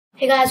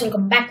Hey guys,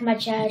 welcome back to my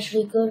channel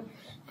Shreekar,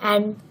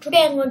 and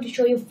today I'm going to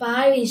show you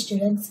 5 Easter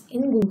eggs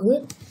in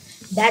Google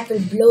that will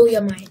blow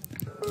your mind.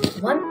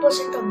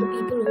 1% of the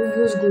people who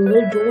use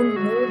Google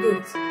don't know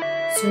this.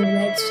 So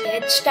let's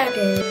get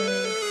started.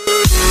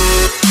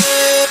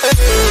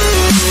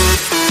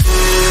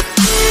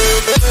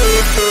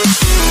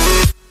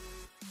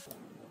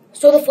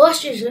 So the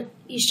first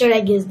Easter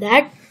egg is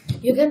that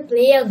you can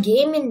play a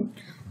game in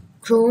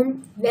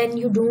Chrome when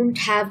you don't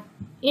have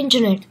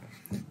internet.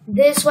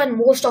 This one,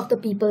 most of the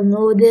people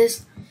know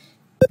this,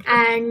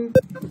 and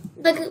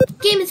the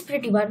game is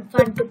pretty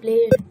fun to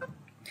play,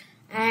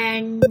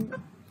 and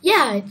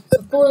yeah, it's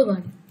a cool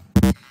one.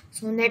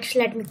 So next,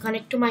 let me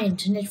connect to my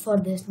internet for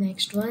this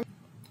next one.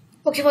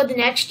 Okay, for the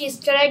next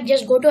Easter egg,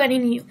 just go to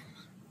any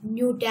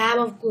new tab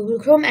of Google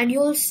Chrome and you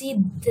will see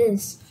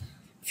this.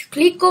 If you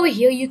click over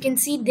here, you can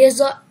see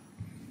there's a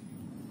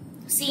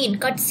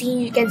cut scene.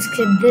 You can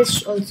skip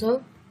this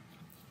also,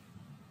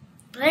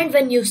 and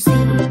when you see,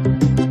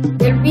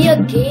 there'll be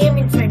a game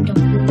in front of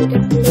you. You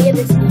can play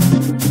this game.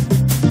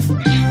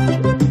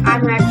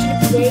 I'm actually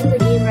playing the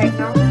game right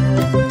now.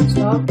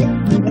 Stop it.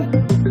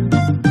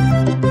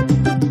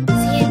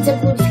 See, it's a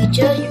cool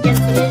feature. You can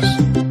finish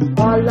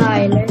all the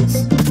islands.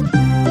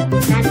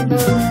 And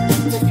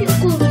it's a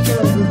cool feature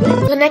of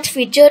Google. The next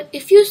feature,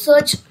 if you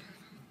search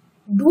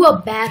do a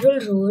barrel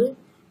roll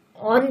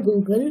on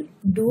Google,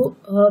 do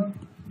a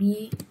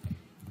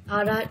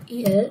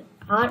BRREL.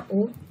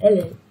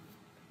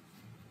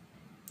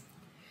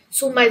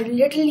 So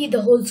literally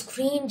the whole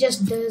screen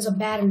just does a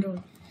barrel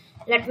roll.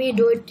 Let me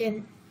do it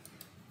in.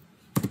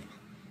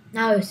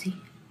 Now you see.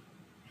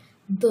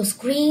 The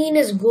screen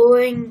is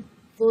going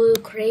full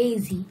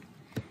crazy.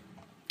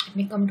 Let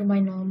me come to my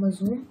normal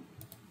zoom.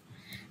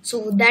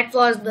 So that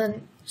was the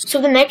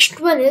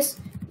next one is,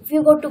 if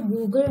you go to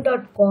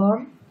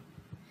google.com,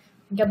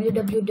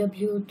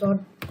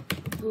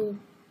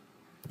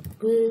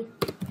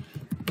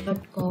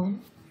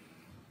 www.google.com.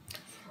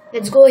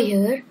 Let's go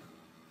here.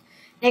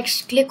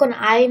 Next, click on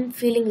I'm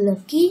feeling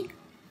lucky.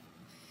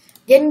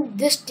 Then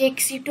this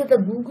takes you to the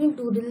Google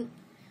Doodle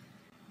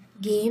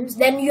games.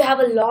 Then you have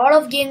a lot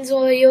of games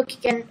over here. You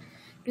can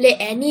play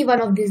any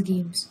one of these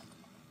games.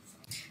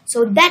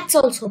 So that's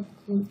also a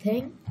cool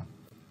thing.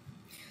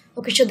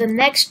 Okay, so the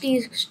next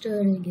Easter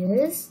egg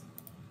is.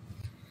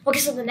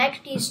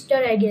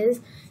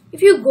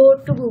 If you go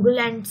to Google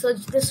and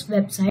search this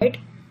website,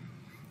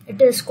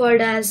 it is called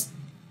as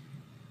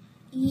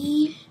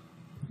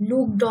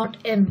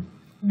elook.m.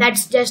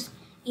 That's just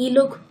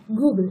elook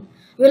Google.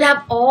 You'll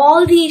have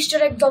all the Easter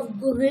eggs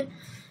of Google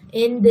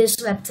in this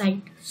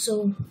website.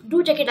 So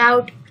do check it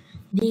out.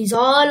 These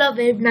all are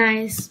very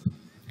nice,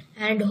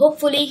 and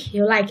hopefully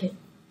you like it.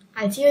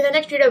 I'll see you in the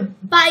next video.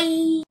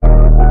 Bye.